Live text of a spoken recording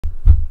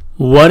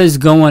What is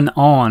going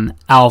on,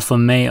 alpha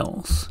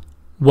males?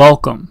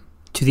 Welcome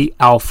to the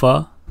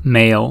Alpha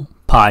Male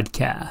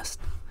Podcast.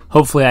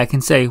 Hopefully I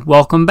can say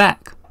welcome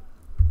back.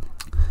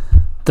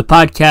 The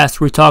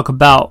podcast where we talk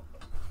about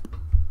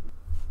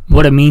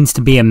what it means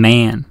to be a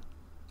man,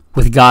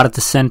 with God at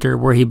the center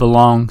where he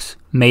belongs,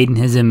 made in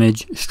his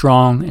image,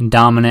 strong and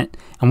dominant,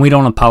 and we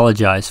don't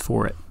apologize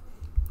for it.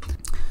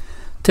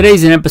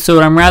 Today's an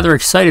episode I'm rather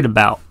excited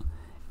about.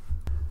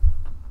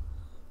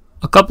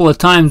 A couple of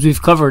times we've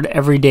covered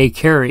everyday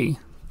carry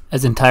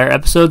as entire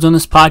episodes on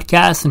this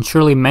podcast and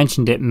surely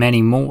mentioned it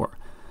many more.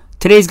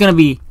 Today's going to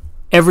be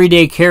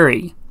everyday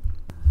carry,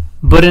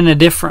 but in a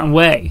different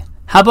way.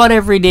 How about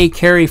everyday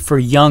carry for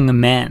young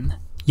men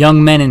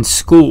in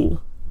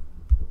school,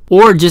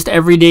 or just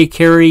everyday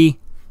carry,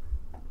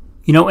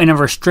 in a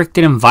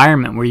restricted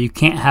environment where you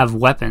can't have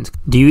weapons?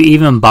 Do you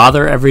even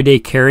bother everyday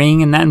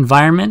carrying in that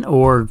environment,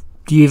 or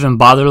do you even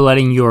bother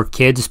letting your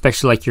kids,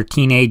 especially like your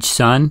teenage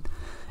son?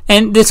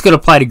 And this could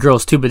apply to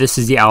girls too, but this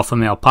is the Alpha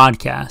Male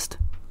Podcast.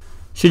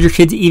 Should your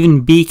kids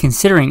even be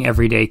considering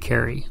everyday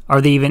carry? Are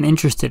they even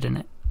interested in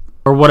it?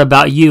 Or what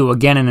about you,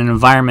 again, in an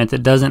environment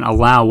that doesn't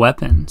allow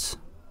weapons?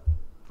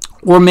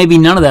 Or maybe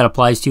none of that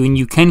applies to you and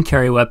you can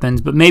carry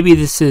weapons, but maybe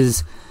this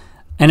is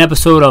an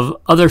episode of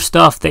other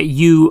stuff that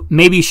you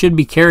maybe should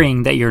be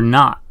carrying that you're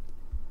not.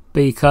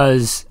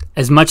 Because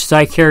as much as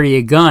I carry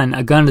a gun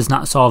does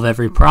not solve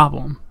every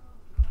problem.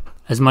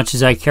 As much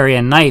as I carry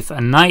a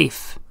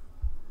knife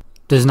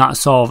does not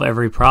solve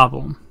every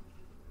problem.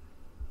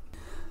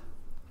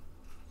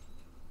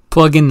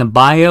 Plug in the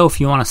bio.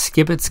 If you want to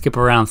skip it, skip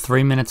around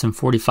 3 minutes and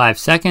 45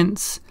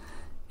 seconds.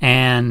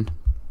 And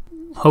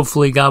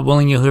hopefully, God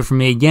willing, you'll hear from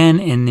me again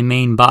in the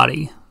main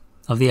body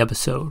of the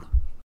episode.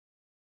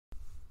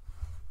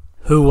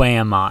 Who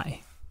am I?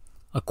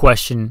 A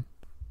question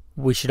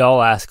we should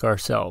all ask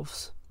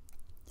ourselves.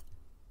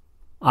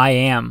 I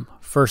am,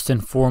 first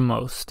and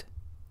foremost,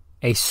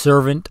 a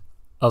servant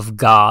of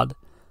God,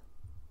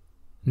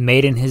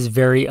 made in his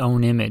very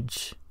own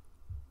image,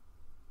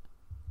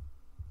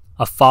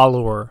 a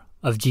follower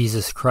of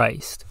Jesus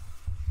Christ,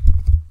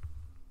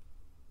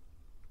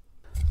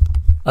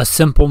 a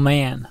simple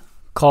man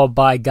called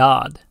by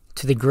God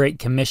to the Great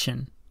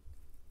Commission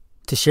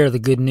to share the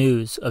good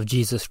news of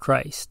Jesus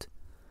Christ.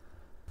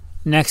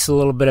 Next, a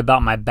little bit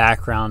about my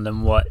background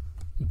and what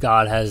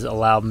God has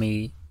allowed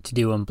me to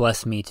do and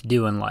blessed me to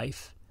do in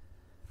life.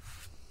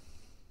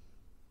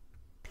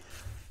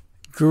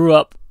 Grew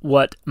up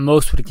what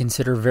most would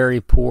consider very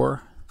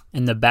poor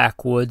in the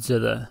backwoods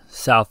of the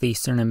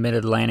southeastern and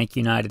mid-Atlantic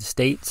United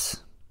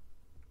States,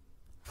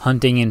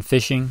 hunting and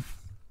fishing.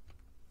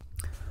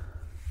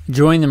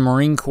 Joined the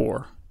Marine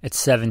Corps at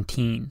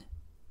 17.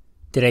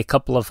 Did a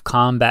couple of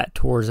combat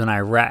tours in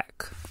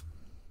Iraq.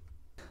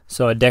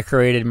 So a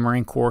decorated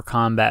Marine Corps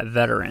combat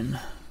veteran.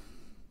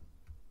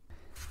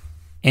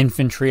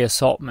 Infantry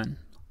assaultman.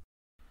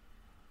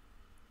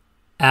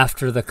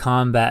 After the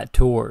combat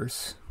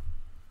tours,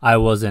 I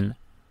was an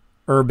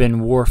urban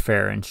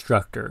warfare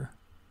instructor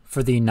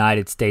for the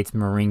United States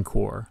Marine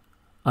Corps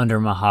under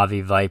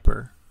Mojave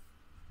Viper.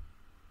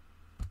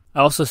 I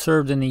also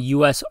served in the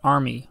U.S.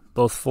 Army,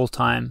 both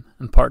full-time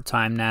and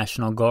part-time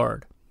National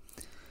Guard.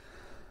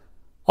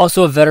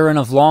 Also a veteran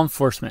of law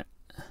enforcement.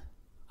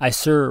 I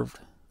served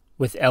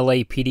with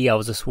LAPD. I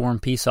was a sworn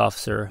peace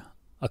officer,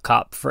 a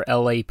cop for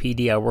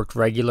LAPD. I worked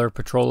regular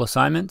patrol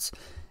assignments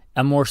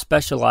and more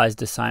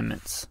specialized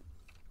assignments.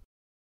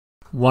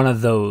 One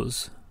of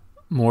those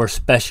more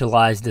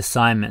specialized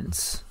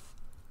assignments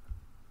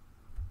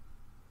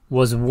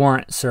was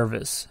warrant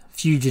service,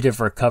 fugitive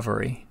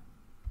recovery.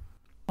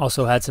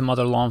 Also had some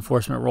other law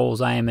enforcement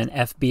roles. I am an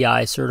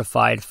FBI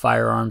certified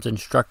firearms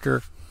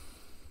instructor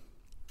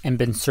and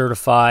been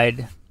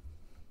certified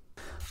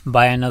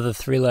by another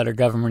 3-letter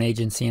government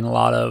agency in a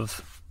lot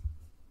of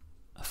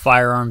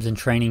firearms and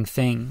training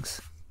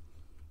things.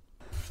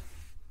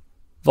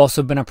 I've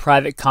also been a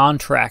private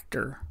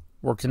contractor,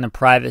 worked in the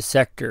private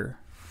sector,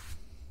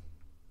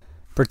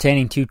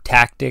 pertaining to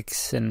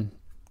tactics and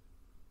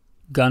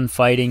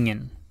gunfighting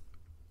and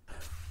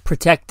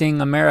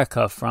protecting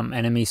America from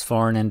enemies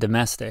foreign and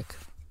domestic.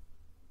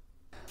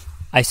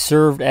 I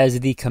served as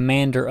the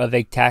commander of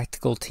a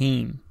tactical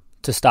team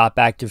to stop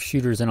active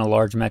shooters in a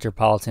large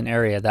metropolitan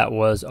area. That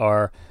was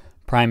our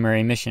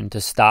primary mission,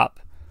 to stop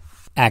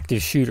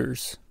active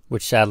shooters,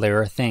 which sadly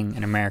are a thing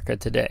in America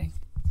today.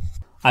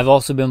 I've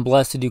also been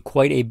blessed to do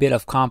quite a bit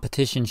of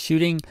competition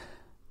shooting.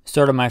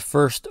 Started my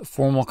first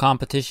formal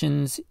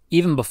competitions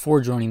even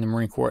before joining the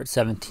Marine Corps at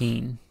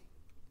 17.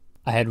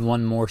 I had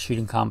won more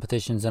shooting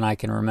competitions than I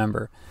can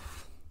remember.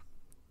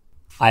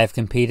 I have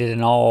competed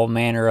in all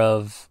manner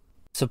of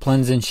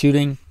disciplines in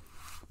shooting.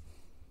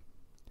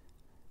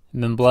 I've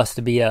been blessed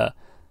to be a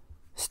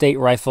state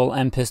rifle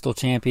and pistol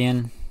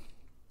champion,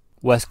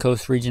 West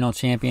Coast regional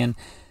champion.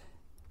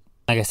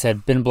 Like I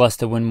said, been blessed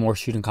to win more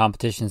shooting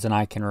competitions than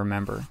I can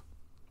remember.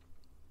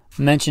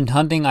 Mentioned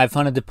hunting. I've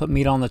hunted to put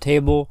meat on the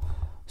table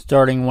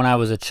starting when I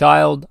was a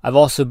child. I've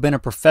also been a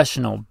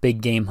professional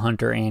big game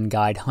hunter and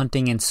guide,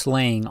 hunting and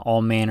slaying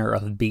all manner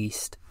of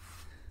beast.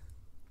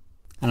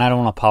 and I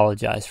don't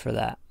apologize for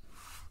that.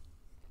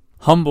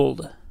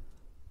 Humbled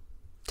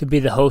to be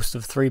the host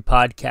of 3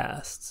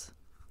 podcasts: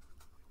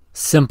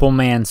 Simple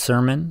Man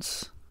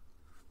Sermons,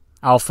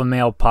 Alpha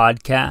Male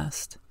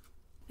Podcast,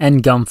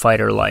 and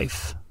Gunfighter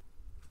Life.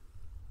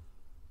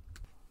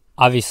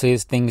 Obviously,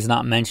 as things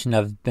not mentioned,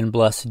 I've been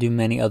blessed to do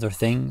many other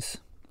things.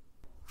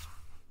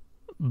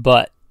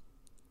 But,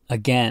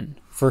 again,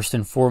 first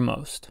and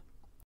foremost,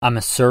 I'm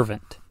a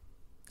servant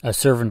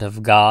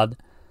of God,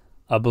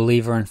 a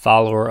believer and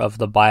follower of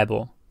the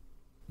Bible,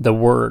 the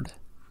Word,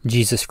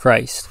 Jesus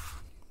Christ.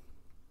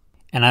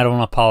 And I don't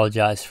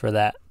apologize for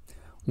that.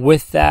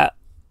 With that,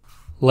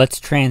 let's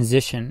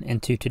transition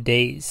into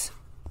today's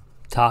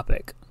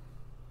topic.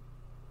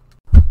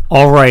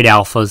 Alright,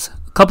 Alphas,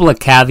 a couple of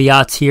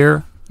caveats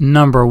here.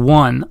 Number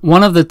 1,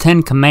 one of the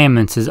 10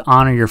 commandments is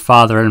honor your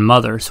father and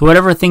mother. So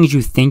whatever things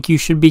you think you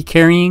should be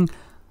carrying,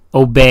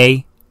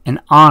 obey and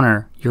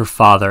honor your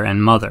father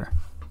and mother.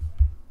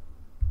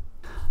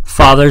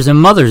 Fathers and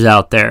mothers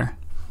out there,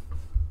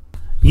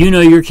 you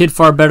know your kid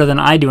far better than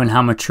I do and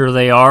how mature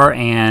they are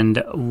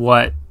and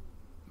what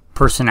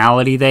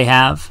personality they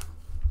have.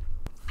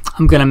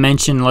 I'm going to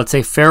mention, let's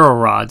say, ferro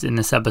rods in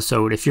this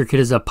episode. If your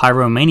kid is a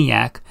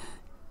pyromaniac,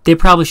 they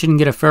probably shouldn't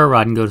get a ferro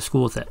rod and go to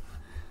school with it.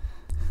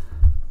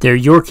 They're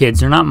your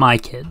kids, they're not my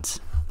kids.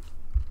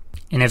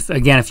 And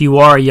if you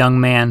are a young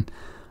man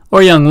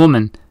or a young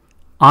woman,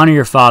 honor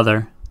your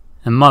father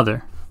and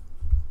mother.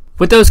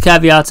 With those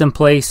caveats in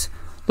place,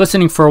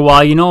 listening for a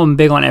while, you know I'm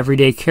big on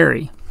everyday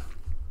carry.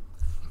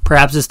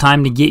 Perhaps it's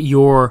time to get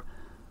your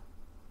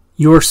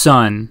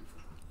son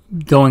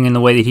going in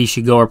the way that he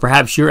should go, or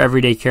perhaps you're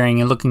everyday carrying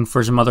and looking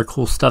for some other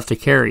cool stuff to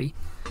carry.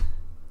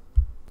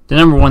 The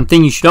number 1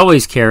 thing you should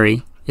always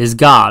carry is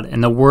God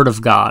and the Word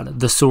of God,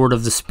 the sword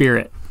of the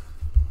Spirit.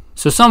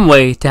 So some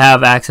way to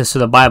have access to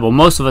the Bible.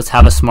 Most of us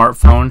have a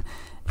smartphone,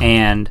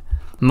 and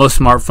most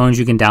smartphones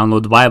you can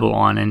download the Bible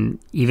on, and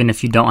even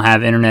if you don't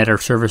have internet or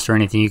service or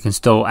anything, you can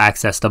still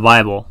access the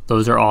Bible.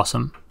 Those are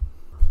awesome.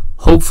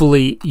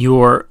 Hopefully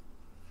your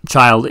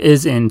child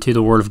is into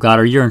the Word of God,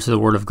 or you're into the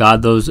Word of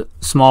God. Those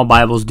small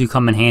Bibles do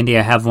come in handy.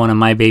 I have one in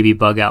my baby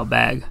bug out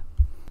bag.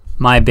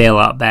 My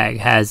bailout bag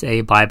has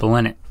a Bible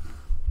in it.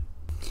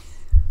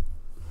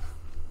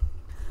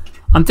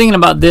 I'm thinking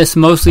about this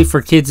mostly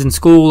for kids in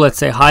school, let's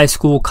say high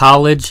school,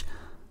 college.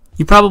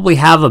 You probably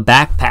have a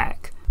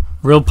backpack.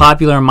 Real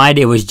popular in my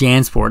day was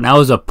JanSport, and I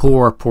was a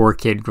poor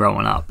kid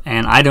growing up.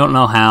 And I don't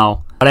know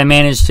how, but I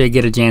managed to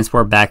get a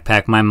JanSport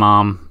backpack. My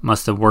mom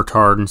must have worked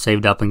hard and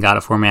saved up and got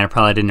it for me, and I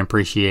probably didn't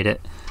appreciate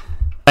it.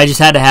 I just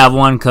had to have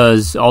one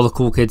because all the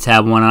cool kids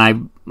have one,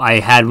 and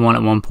I had one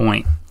at one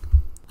point.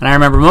 And I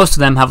remember most of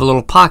them have a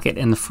little pocket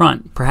in the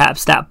front.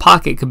 Perhaps that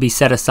pocket could be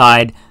set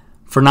aside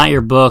for not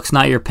your books,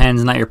 not your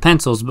pens, not your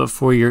pencils, but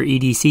for your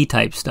E.D.C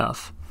type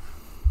stuff.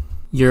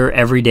 Your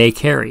everyday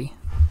carry.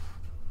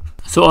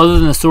 So other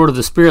than the sword of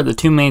the Spirit, the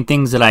 2 main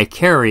things that I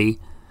carry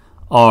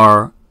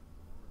are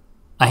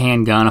a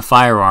handgun, a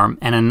firearm,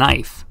 and a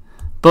knife.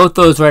 Both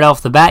those right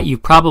off the bat you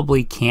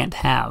probably can't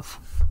have.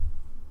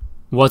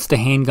 What's the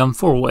handgun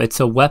for? Well, it's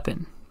a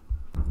weapon.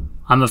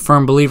 I'm a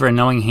firm believer in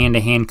knowing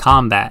hand-to-hand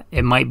combat.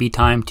 It might be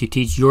time to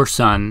teach your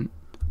son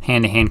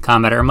hand-to-hand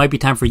combat, or it might be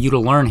time for you to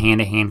learn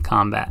hand-to-hand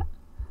combat,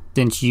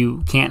 since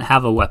you can't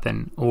have a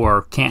weapon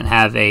or can't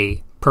have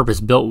a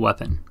purpose-built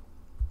weapon.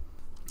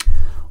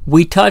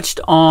 We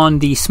touched on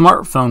the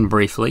smartphone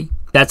briefly.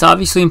 That's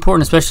obviously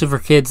important, especially for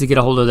kids to get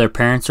a hold of their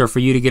parents, or for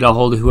you to get a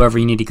hold of whoever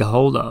you need to get a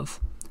hold of.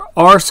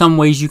 There are some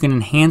ways you can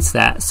enhance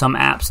that, some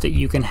apps that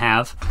you can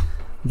have.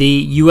 The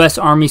U.S.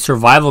 Army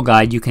Survival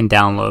Guide you can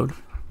download.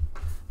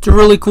 It's a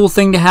really cool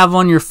thing to have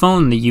on your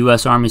phone, the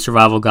U.S. Army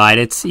Survival Guide.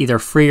 It's either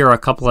free or a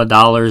couple of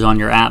dollars on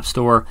your app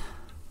store.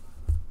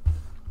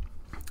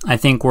 I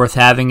think worth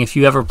having if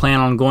you ever plan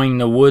on going in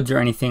the woods or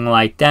anything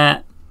like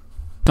that.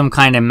 Some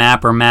kind of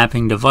map or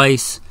mapping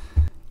device.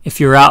 If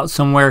you're out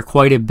somewhere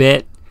quite a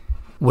bit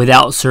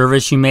without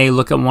service, you may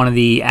look at one of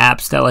the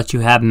apps that let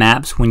you have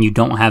maps when you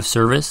don't have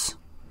service.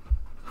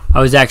 I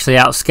was actually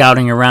out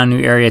scouting around a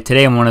new area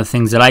today, and one of the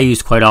things that I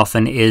use quite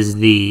often is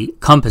the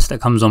compass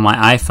that comes on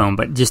my iPhone,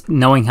 but just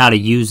knowing how to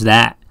use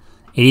that.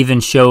 It even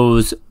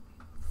shows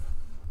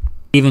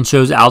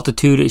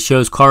altitude, it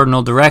shows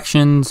cardinal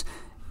directions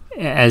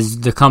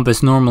as the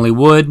compass normally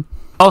would. It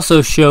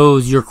also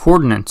shows your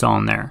coordinates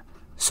on there.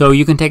 So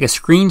you can take a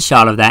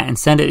screenshot of that and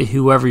send it to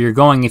whoever you're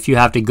going if you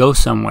have to go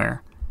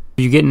somewhere.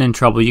 If you're getting in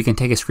trouble, you can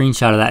take a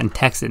screenshot of that and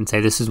text it and say,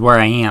 this is where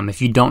I am.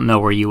 If you don't know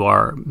where you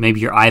are, maybe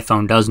your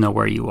iPhone does know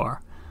where you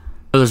are.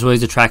 There's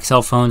ways to track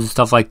cell phones and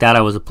stuff like that.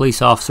 I was a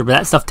police officer, but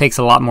that stuff takes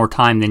a lot more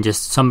time than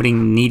just somebody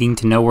needing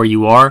to know where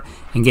you are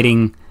and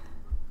getting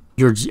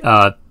your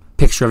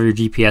picture of your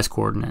GPS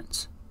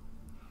coordinates.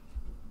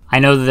 I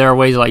know that there are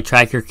ways to like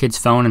track your kid's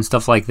phone and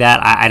stuff like that.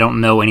 I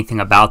don't know anything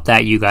about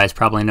that. You guys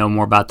probably know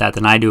more about that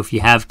than I do. If you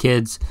have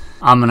kids,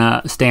 I'm going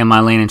to stay in my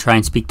lane and try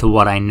and speak to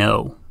what I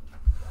know.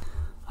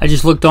 I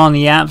just looked on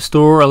the App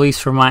Store, at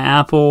least for my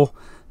Apple.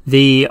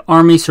 The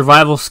Army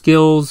Survival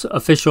Skills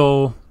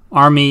official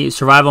Army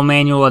Survival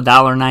Manual,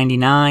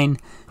 $1.99.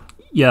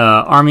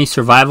 Army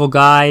Survival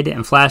Guide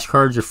and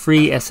flashcards are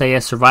free.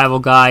 SAS Survival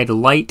Guide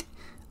Lite,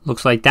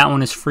 looks like that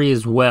one is free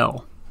as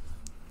well.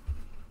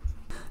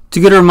 It's a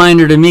good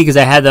reminder to me because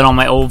I had that on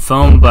my old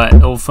phone,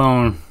 but old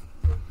phone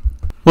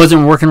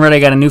wasn't working right. I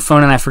got a new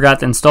phone and I forgot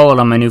to install it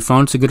on my new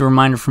phone. It's a good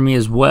reminder for me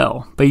as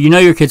well. But you know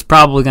your kid's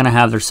probably going to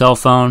have their cell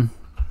phone,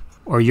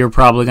 or you're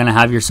probably going to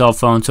have your cell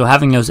phone, so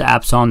having those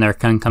apps on there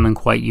can come in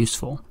quite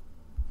useful.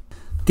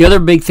 The other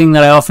big thing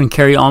that I often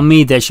carry on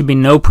me that should be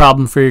no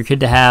problem for your kid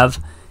to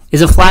have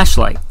is a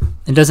flashlight.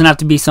 It doesn't have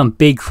to be some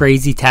big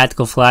crazy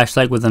tactical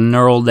flashlight with a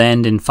knurled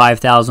end and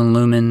 5,000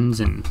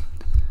 lumens and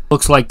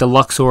looks like the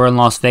Luxor in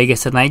Las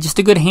Vegas at night. Just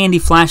a good handy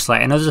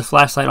flashlight. I know there's a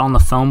flashlight on the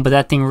phone, but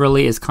that thing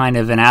really is kind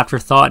of an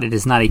afterthought. It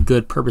is not a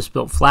good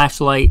purpose-built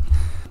flashlight,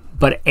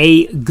 but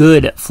a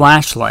good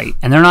flashlight.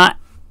 And they're not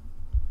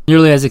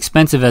nearly as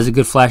expensive as a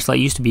good flashlight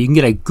used to be. You can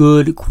get a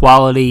good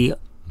quality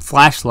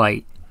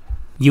flashlight.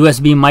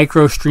 USB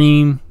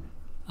microstream,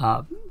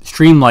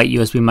 Streamlight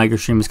USB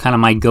microstream is kind of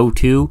my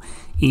go-to.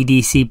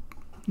 E.D.C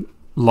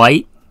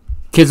light.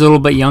 Kids a little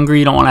bit younger,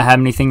 you don't want to have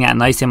anything that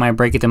nice. They might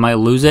break it, they might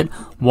lose it.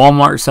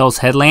 Walmart sells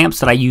headlamps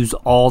that I use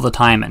all the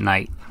time at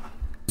night.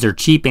 They're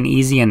cheap and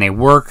easy and they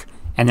work,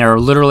 and they're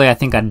literally, I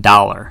think,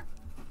 $1.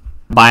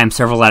 Buy them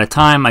several at a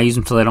time. I use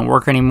them till they don't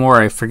work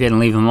anymore. I forget and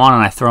leave them on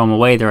and I throw them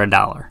away. They're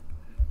 $1.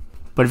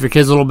 But if your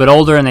kid's a little bit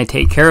older and they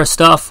take care of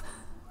stuff,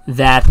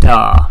 that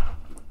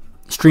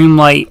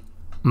Streamlight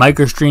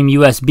Microstream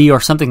USB or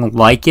something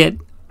like it,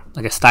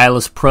 like a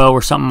Stylus Pro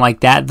or something like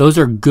that, those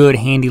are good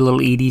handy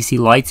little E.D.C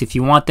lights. If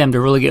you want them to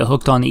really get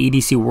hooked on the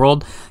E.D.C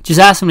world, just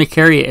ask them to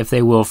carry it, if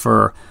they will,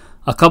 for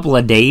a couple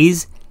of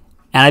days,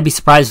 and I'd be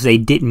surprised if they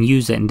didn't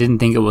use it and didn't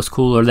think it was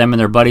cool, or them and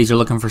their buddies are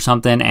looking for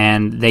something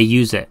and they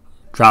use it.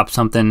 Drop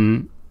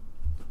something,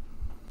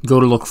 go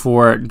to look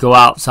for it, go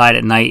outside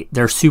at night.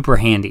 They're super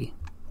handy.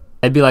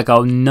 That'd be like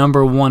a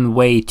number one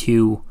way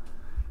to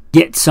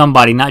get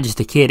somebody, not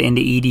just a kid,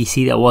 into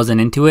E.D.C that wasn't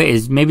into it,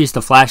 is maybe just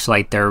a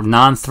flashlight. They're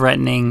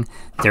non-threatening,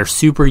 they're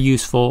super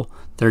useful,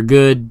 they're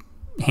good,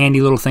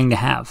 handy little thing to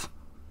have.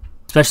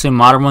 Especially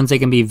modern ones, they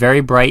can be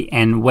very bright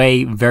and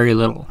weigh very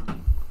little.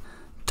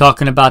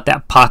 Talking about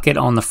that pocket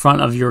on the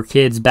front of your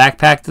kid's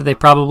backpack that they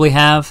probably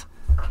have.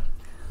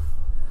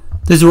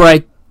 This is where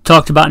I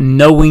talked about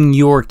knowing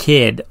your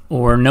kid,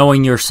 or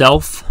knowing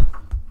yourself,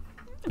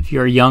 if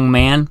you're a young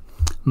man.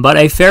 But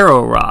a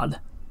ferro rod.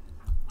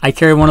 I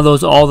carry one of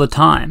those all the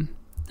time.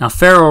 Now,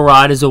 ferro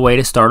rod is a way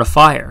to start a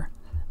fire.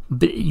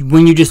 But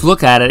when you just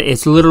look at it,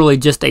 it's literally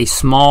just a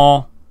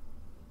small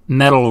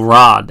metal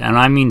rod. And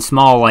I mean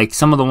small, like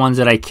some of the ones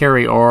that I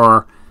carry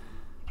are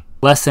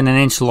less than an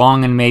inch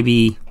long and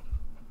maybe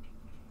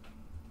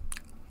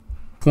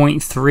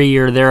 0.3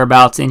 or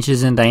thereabouts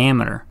inches in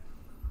diameter.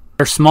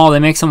 They're small. They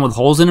make some with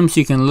holes in them,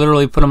 so you can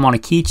literally put them on a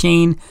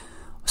keychain.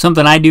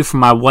 Something I do for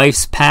my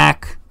wife's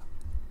pack,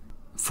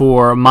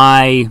 for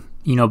my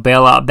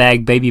bailout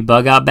bag, baby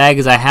bug out bag,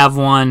 is I have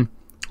one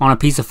on a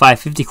piece of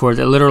 550 cord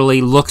that literally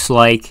looks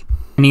like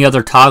any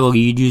other toggle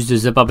you'd use to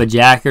zip up a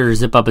jacket or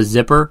zip up a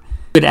zipper.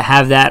 You could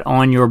have that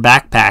on your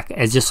backpack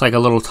as just like a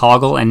little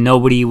toggle and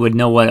nobody would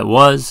know what it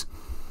was.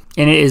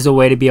 And it is a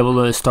way to be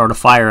able to start a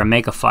fire and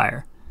make a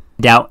fire.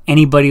 I doubt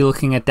anybody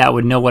looking at that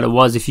would know what it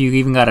was. If you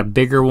even got a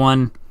bigger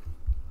one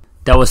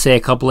that was, say, a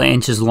couple of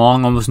inches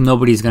long, almost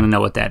nobody's going to know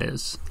what that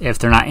is if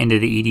they're not into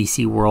the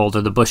E.D.C world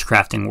or the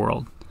bushcrafting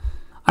world.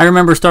 I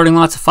remember starting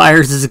lots of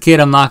fires as a kid,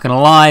 I'm not going to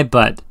lie,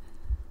 but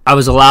I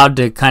was allowed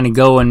to kind of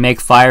go and make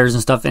fires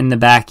and stuff in the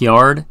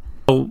backyard.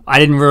 So I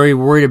didn't really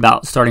worry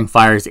about starting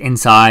fires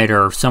inside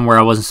or somewhere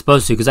I wasn't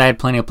supposed to, because I had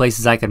plenty of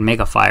places I could make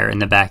a fire in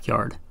the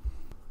backyard.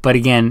 But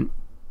again,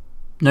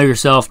 know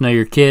yourself, know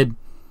your kid.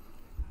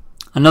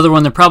 Another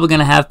one, they're probably going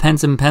to have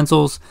pens and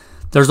pencils.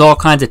 There's all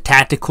kinds of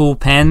tactical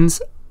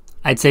pens.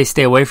 I'd say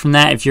stay away from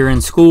that if you're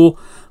in school.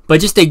 But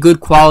just a good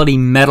quality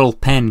metal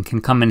pen can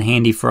come in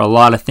handy for a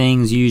lot of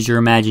things. Use your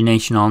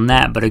imagination on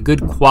that. But a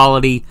good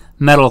quality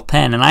metal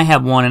pen. And I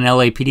have one in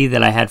LAPD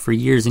that I had for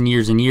years and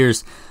years and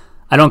years.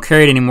 I don't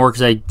carry it anymore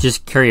because I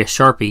just carry a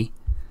Sharpie.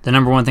 The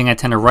number one thing I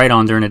tend to write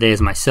on during the day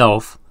is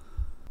myself.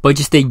 But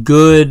just a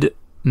good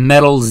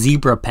metal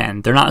zebra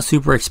pen. They're not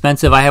super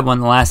expensive. I have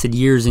one that lasted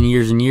years and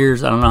years and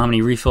years. I don't know how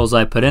many refills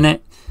I put in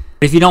it.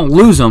 But if you don't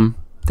lose them,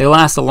 they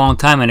last a long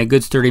time, and a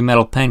good sturdy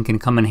metal pen can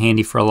come in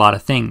handy for a lot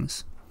of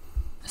things.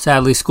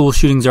 Sadly, school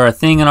shootings are a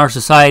thing in our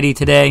society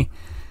today.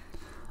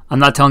 I'm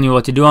not telling you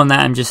what to do on that.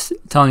 I'm just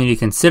telling you to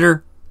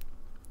consider.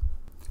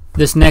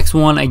 This next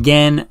one,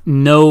 again,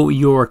 know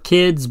your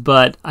kids,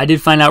 but I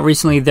did find out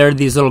recently there are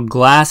these little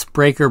glass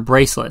breaker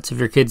bracelets. If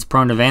your kid's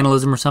prone to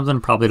vandalism or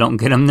something, probably don't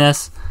get them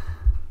this.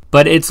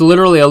 But it's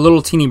literally a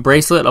little teeny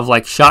bracelet of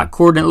like shot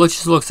cord, and it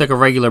just looks like a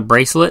regular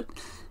bracelet.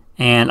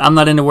 And I'm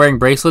not into wearing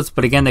bracelets,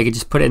 but again, they could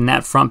just put it in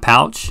that front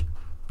pouch.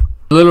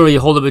 Literally, you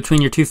hold it between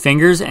your two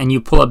fingers and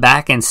you pull it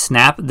back and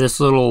snap this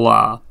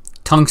little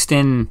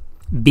tungsten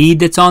bead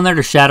that's on there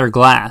to shatter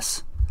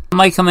glass. It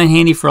might come in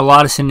handy for a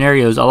lot of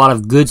scenarios, a lot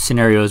of good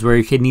scenarios where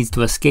your kid needs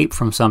to escape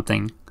from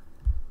something.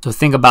 So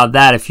think about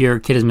that if your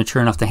kid is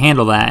mature enough to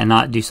handle that and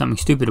not do something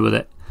stupid with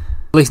it.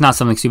 At least not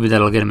something stupid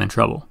that'll get him in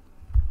trouble.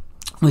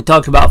 We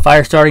talked about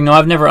fire starting. No,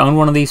 I've never owned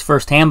one of these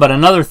firsthand, but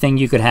another thing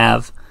you could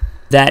have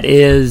that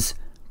is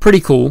pretty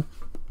cool.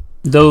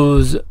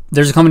 There's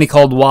a company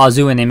called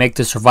Wazoo, and they make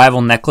the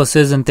survival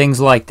necklaces and things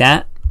like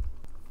that.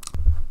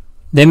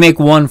 They make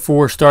one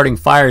for starting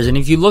fires, and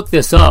if you look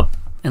this up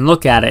and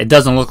look at it, it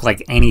doesn't look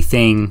like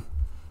anything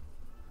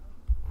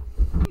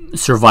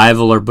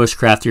survival or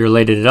bushcrafty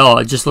related at all.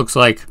 It just looks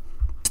like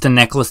just a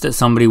necklace that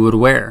somebody would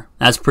wear.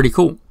 That's pretty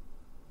cool.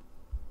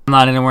 I'm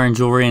not into wearing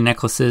jewelry and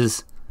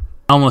necklaces.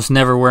 I almost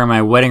never wear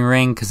my wedding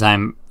ring because I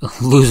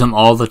lose them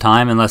all the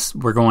time unless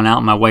we're going out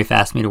and my wife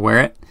asks me to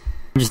wear it.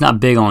 I'm just not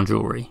big on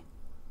jewelry.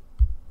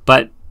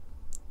 But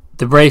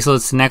the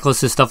bracelets,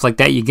 necklaces, stuff like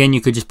that, again,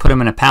 you could just put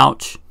them in a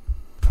pouch.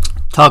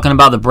 Talking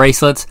about the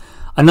bracelets,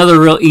 another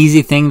real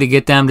easy thing to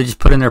get them to just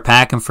put in their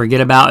pack and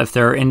forget about if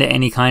they're into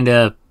any kind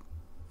of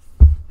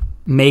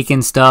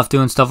making stuff,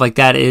 doing stuff like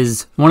that,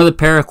 is one of the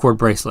paracord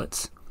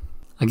bracelets.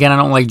 Again, I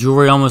don't like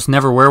jewelry, almost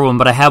never wear one,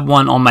 but I have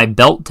one on my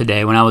belt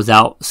today when I was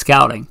out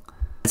scouting.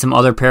 I had some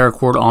other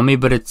paracord on me,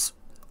 but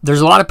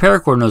there's a lot of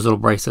paracord in those little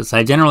bracelets.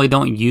 I generally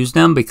don't use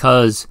them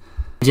because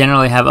I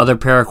generally have other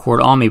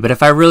paracord on me, but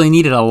if I really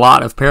needed a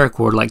lot of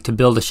paracord, like to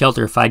build a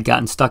shelter, if I'd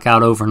gotten stuck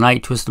out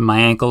overnight, twisted my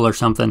ankle or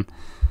something,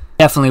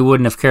 definitely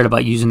wouldn't have cared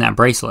about using that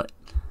bracelet.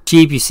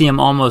 Cheap, you see them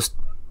almost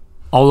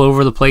all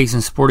over the place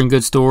in sporting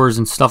goods stores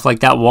and stuff like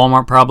that.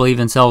 Walmart probably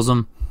even sells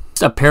them.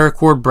 Just a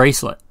paracord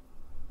bracelet.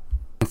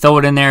 Throw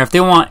it in there. If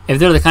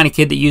they're the kind of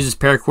kid that uses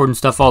paracord and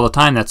stuff all the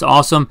time, that's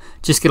awesome.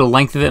 Just get a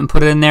length of it and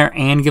put it in there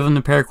and give them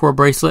the paracord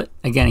bracelet,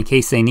 again, in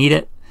case they need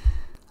it.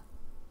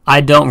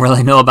 I don't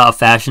really know about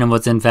fashion and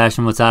what's in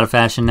fashion, what's out of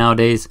fashion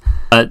nowadays.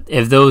 But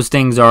if those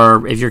things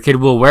if your kid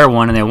will wear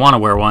one and they want to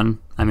wear one,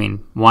 I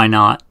mean, why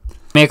not?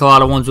 Make a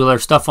lot of ones with their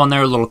stuff on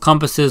there, little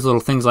compasses,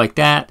 little things like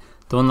that.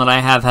 The one that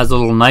I have has a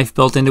little knife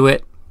built into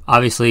it.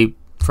 Obviously,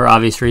 for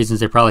obvious reasons,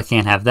 they probably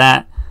can't have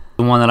that.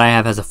 The one that I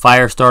have has a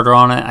fire starter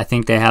on it. I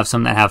think they have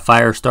some that have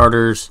fire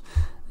starters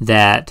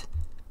that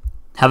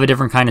have a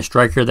different kind of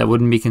striker that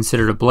wouldn't be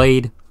considered a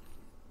blade.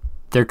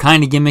 They're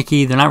kind of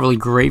gimmicky. They're not really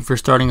great for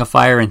starting a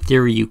fire. In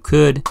theory, you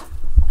could.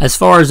 As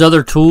far as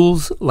other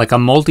tools, like a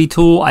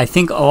multi-tool, I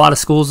think a lot of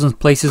schools and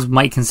places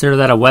might consider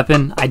that a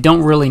weapon. I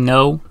don't really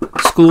know.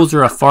 Schools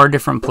are a far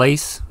different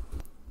place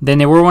than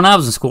they were when I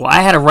was in school.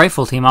 I had a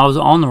rifle team. I was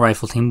on the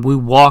rifle team. We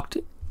walked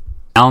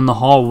down the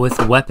hall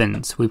with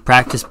weapons. We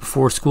practiced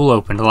before school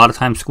opened. A lot of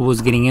times school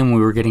was getting in,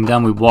 we were getting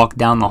done. We walked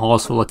down the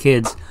halls full of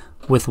kids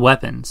with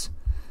weapons.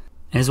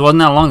 And this wasn't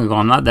that long ago.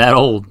 I'm not that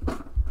old.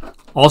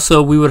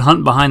 Also, we would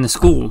hunt behind the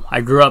school.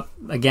 I grew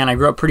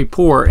up pretty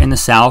poor in the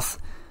South.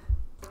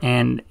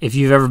 And if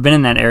you've ever been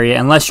in that area,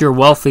 unless you're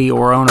wealthy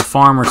or own a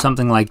farm or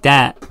something like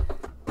that,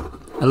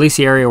 at least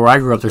the area where I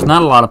grew up, there's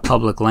not a lot of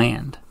public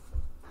land.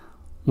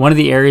 One of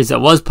the areas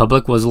that was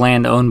public was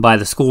land owned by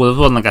the school. It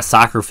wasn't like a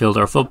soccer field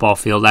or a football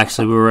field.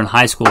 Actually, we were in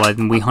high school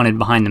and we hunted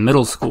behind the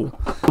middle school.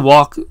 We'd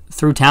walk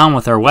through town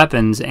with our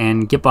weapons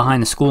and get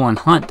behind the school and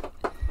hunt.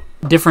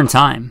 Different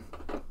time.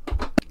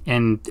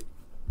 And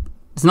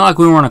it's not like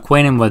we weren't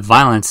acquainted with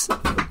violence.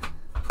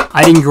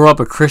 I didn't grow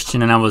up a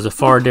Christian and I was a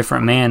far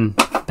different man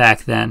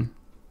back then.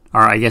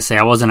 Or I guess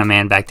I wasn't a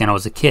man back then. I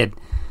was a kid.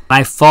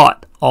 I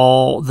fought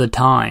all the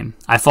time.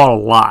 I fought a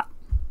lot.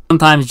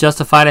 Sometimes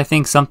justified, I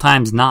think.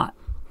 Sometimes not.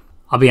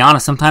 I'll be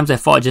honest, sometimes I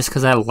fought just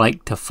because I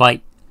liked to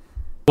fight.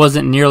 It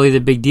wasn't nearly the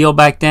big deal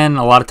back then.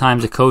 A lot of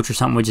times a coach or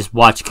something would just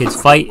watch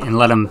kids fight and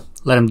let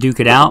them duke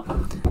it out.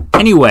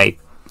 Anyway,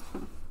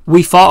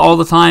 we fought all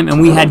the time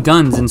and we had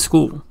guns in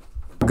school.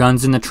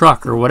 Guns in the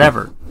truck or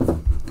whatever.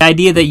 The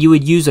idea that you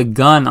would use a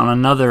gun on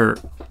another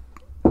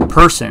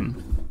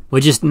person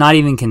was just not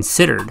even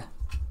considered.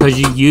 Because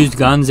you used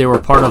guns, they were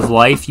part of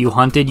life, you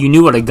hunted, you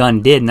knew what a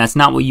gun did, and that's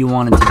not what you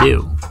wanted to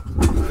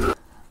do.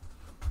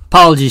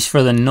 Apologies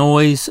for the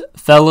noise,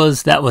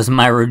 fellas. That was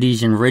my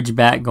Rhodesian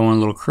Ridgeback going a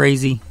little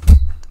crazy.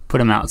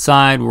 Put him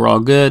outside. We're all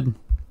good.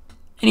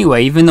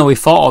 Anyway, even though we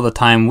fought all the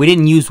time, we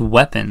didn't use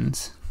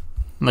weapons.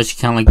 Unless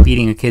you count like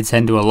beating a kid's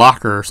head into a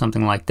locker or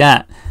something like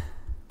that.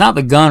 Not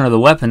the gun or the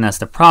weapon that's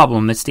the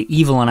problem. It's the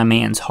evil in a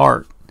man's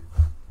heart.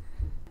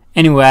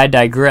 Anyway, I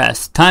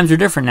digress. Times are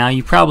different now.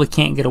 You probably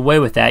can't get away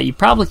with that. You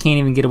probably can't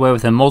even get away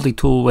with a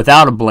multi-tool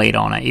without a blade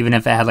on it, even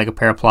if it had like a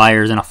pair of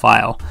pliers and a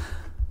file.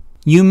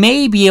 You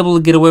may be able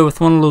to get away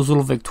with one of those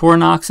little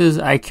Victorinoxes.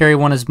 I carry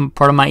one as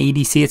part of my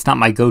E.D.C. It's not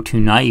my go-to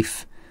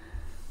knife.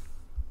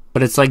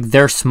 But it's like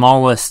their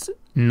smallest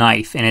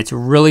knife. And it's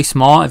really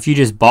small. If you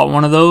just bought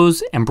one of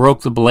those and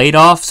broke the blade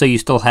off so you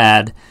still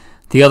had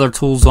the other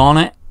tools on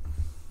it,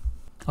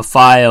 a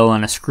file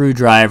and a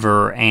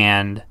screwdriver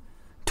and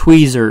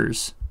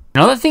tweezers.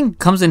 Another thing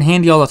comes in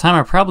handy all the time.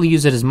 I probably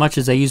use it as much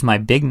as I use my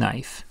big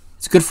knife.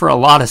 It's good for a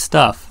lot of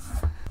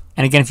stuff.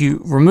 And again, if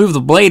you remove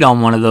the blade on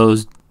one of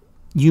those,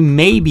 you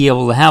may be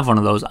able to have one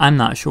of those. I'm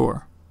not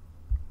sure.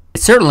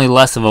 It's certainly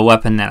less of a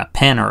weapon than a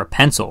pen or a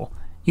pencil.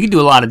 You can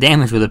do a lot of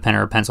damage with a pen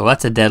or a pencil.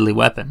 That's a deadly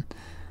weapon.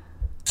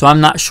 So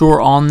I'm not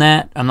sure on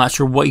that. I'm not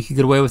sure what you could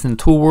get away with in the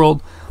tool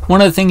world.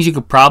 One of the things you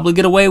could probably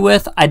get away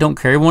with, I don't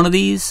carry one of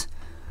these,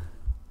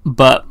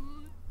 But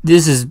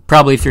this is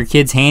probably if your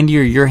kid's handy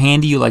or you're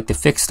handy, you like to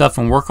fix stuff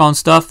and work on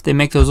stuff, they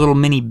make those little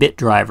mini bit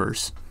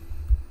drivers.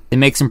 They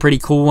make some pretty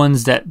cool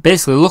ones that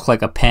basically look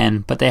like a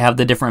pen, but they have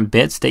the different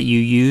bits that you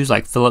use,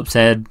 like Phillips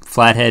head,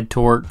 flathead,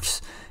 Torx,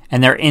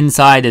 and they're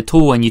inside the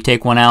tool, and you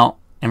take one out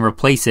and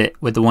replace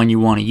it with the one you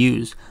want to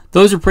use.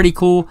 Those are pretty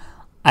cool.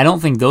 I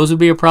don't think those would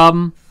be a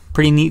problem.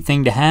 Pretty neat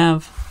thing to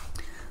have.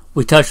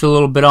 We touched a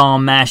little bit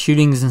on mass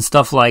shootings and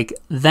stuff like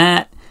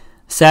that.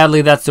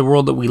 Sadly, that's the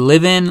world that we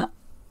live in.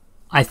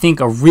 I think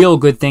a real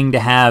good thing to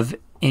have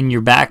in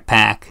your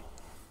backpack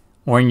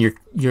or in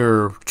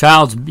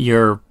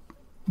your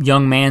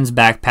young man's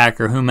backpack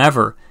or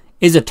whomever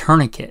is a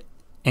tourniquet,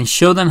 and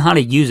show them how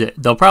to use it.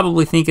 They'll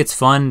probably think it's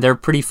fun. They're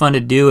pretty fun to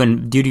do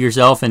and do to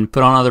yourself and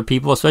put on other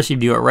people, especially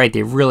if you do it right.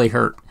 They really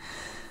hurt.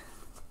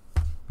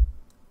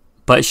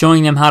 But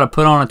showing them how to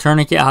put on a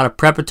tourniquet, how to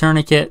prep a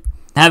tourniquet,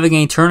 having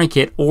a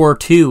tourniquet or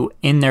two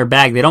in their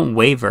bag, they don't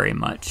weigh very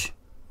much.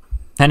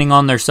 Depending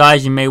on their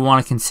size, you may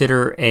want to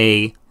consider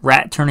a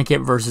rat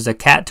tourniquet versus a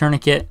cat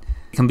tourniquet.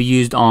 It can be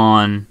used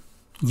on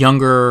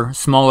younger,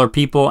 smaller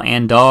people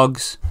and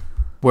dogs.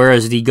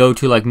 Whereas the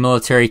go-to like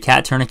military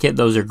cat tourniquet,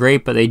 those are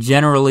great, but they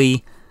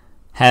generally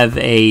have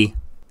a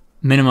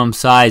minimum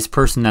size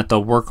person that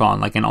they'll work on,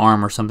 like an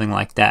arm or something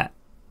like that.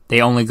 They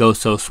only go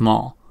so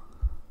small.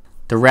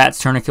 The rat's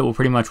tourniquet will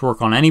pretty much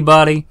work on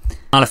anybody.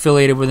 Not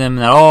affiliated with them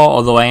at all,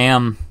 although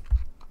I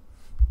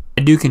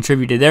do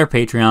contribute to their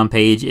Patreon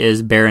page,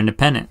 is Bear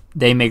Independent.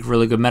 They make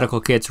really good medical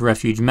kits,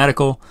 Refuge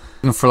Medical.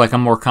 Looking for like a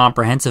more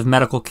comprehensive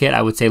medical kit,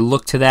 I would say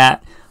look to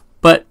that.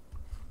 But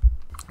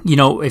you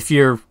know, if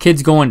your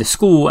kid's going to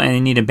school and they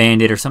need a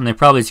Band-Aid or something, they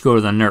probably just go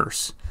to the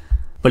nurse.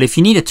 But if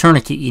you need a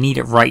tourniquet, you need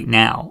it right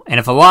now. And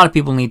if a lot of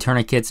people need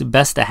tourniquets, it's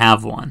best to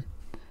have one.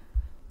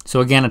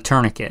 So again, a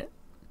tourniquet.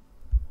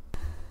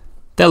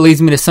 That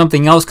leads me to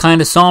something else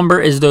kind of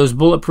somber, is those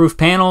bulletproof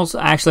panels.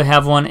 I actually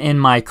have one in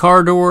my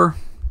car door.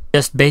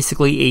 Just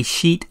basically a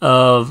sheet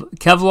of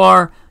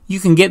Kevlar. You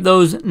can get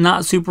those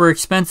not super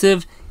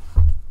expensive.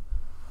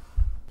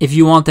 If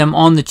you want them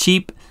on the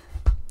cheap,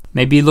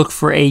 maybe look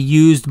for a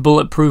used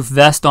bulletproof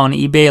vest on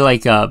eBay,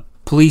 like a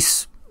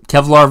police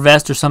Kevlar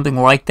vest or something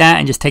like that,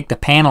 and just take the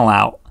panel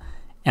out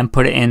and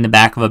put it in the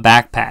back of a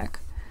backpack.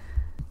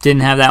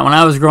 Didn't have that when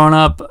I was growing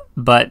up,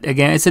 but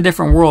again, it's a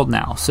different world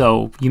now,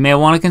 so you may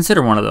want to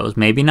consider one of those,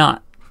 maybe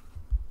not.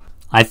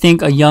 I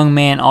think a young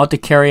man ought to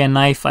carry a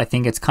knife. I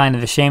think it's kind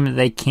of a shame that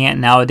they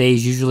can't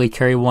nowadays usually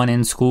carry one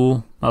in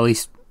school. At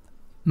least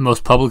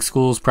most public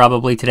schools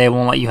probably today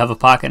won't let you have a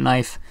pocket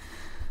knife.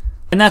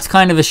 And that's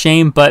kind of a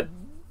shame, but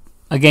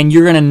again,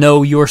 you're going to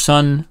know your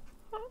son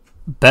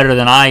better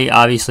than I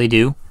obviously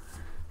do.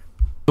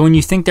 When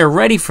you think they're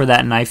ready for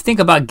that knife, think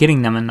about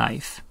getting them a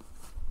knife.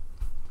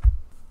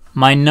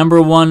 My number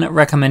one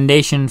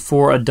recommendation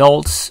for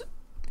adults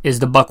is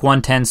the Buck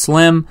 110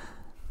 Slim.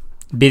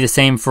 Be the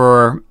same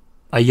for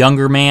a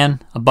younger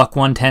man, a Buck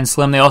 110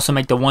 Slim. They also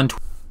make the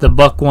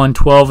Buck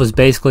 112 is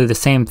basically the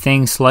same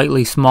thing,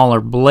 slightly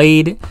smaller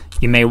blade.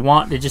 You may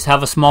want to just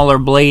have a smaller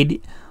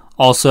blade.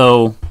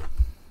 Also,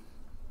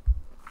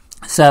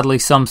 sadly,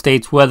 some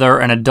states, whether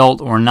an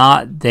adult or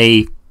not,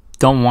 they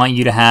don't want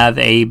you to have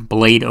a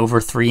blade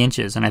over 3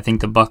 inches. And I think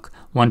the Buck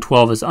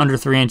 112 is under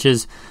 3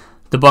 inches.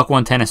 The Buck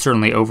 110 is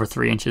certainly over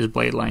 3 inches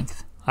blade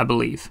length, I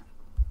believe.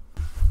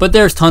 But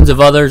there's tons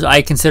of others.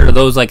 I consider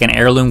those like an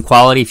heirloom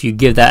quality. If you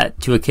give that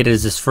to a kid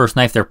as his first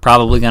knife, they're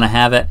probably going to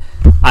have it.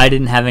 I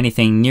didn't have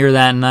anything near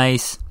that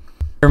nice.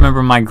 I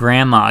remember my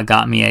grandma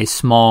got me a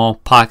small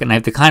pocket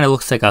knife that kind of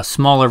looks like a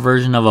smaller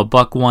version of a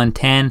Buck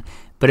 110,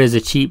 but is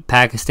a cheap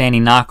Pakistani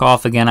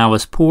knockoff. Again, I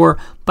was poor,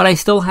 but I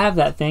still have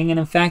that thing, and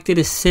in fact, it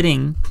is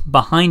sitting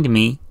behind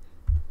me.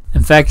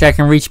 In fact, I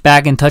can reach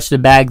back and touch the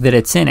bag that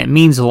it's in. It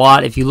means a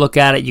lot. If you look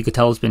at it, you can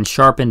tell it's been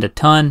sharpened a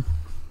ton.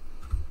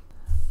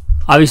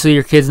 Obviously,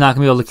 your kid's not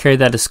going to be able to carry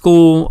that to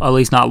school, at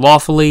least not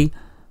lawfully.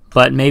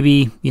 But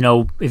maybe, you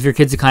know, if your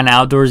kid's a kind of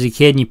outdoorsy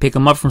kid and you pick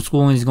him up from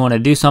school and he's going to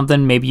do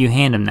something, maybe you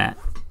hand him that.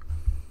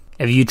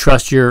 If you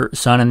trust your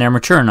son and they're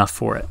mature enough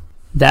for it.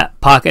 That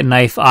pocket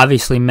knife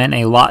obviously meant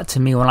a lot to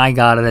me when I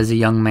got it as a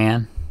young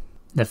man.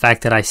 The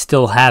fact that I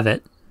still have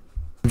it,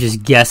 I'm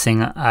just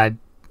guessing,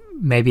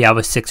 maybe I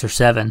was 6 or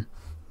 7.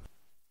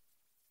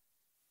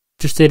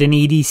 Interested in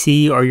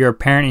E.D.C, or you're a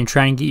parent and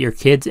trying to get your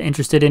kids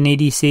interested in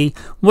E.D.C,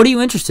 what are you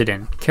interested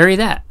in? Carry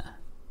that.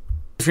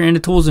 If you're into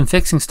tools and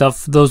fixing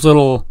stuff, those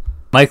little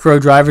micro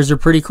drivers are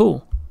pretty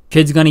cool.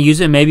 Kid's going to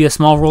use it, maybe a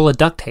small roll of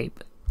duct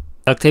tape.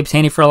 Duct tape's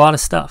handy for a lot of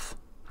stuff.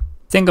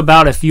 Think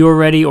about if you're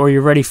ready or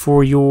you're ready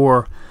for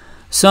your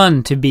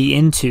son to be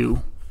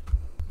into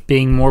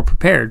being more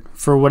prepared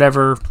for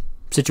whatever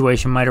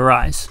situation might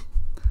arise.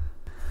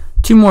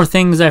 2 more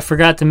things I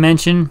forgot to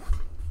mention.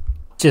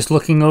 Just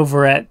looking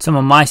over at some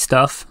of my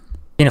stuff,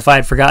 and if I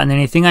had forgotten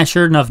anything, I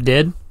sure enough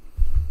did.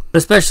 But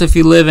especially if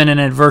you live in an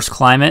adverse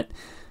climate,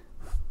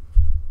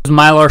 those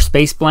Mylar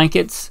space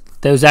blankets,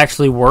 those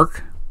actually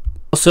work.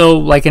 Also,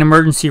 like an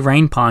emergency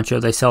rain poncho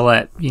they sell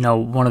at,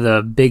 one of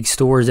the big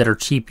stores that are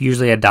cheap,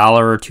 usually $1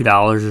 or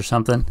 $2 or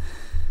something.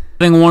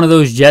 Having one of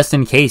those just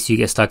in case you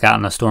get stuck out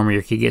in a storm or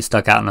your kid gets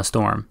stuck out in a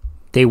storm.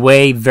 They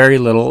weigh very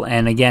little,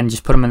 and again,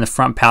 just put them in the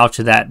front pouch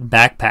of that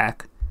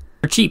backpack.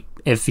 They're cheap.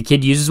 If the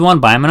kid uses one,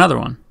 buy him another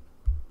one.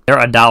 They're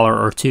 $1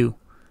 or $2.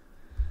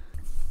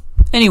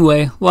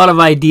 Anyway, a lot of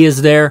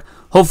ideas there.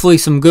 Hopefully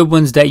some good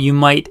ones that you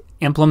might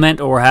implement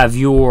or have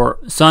your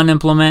son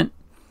implement.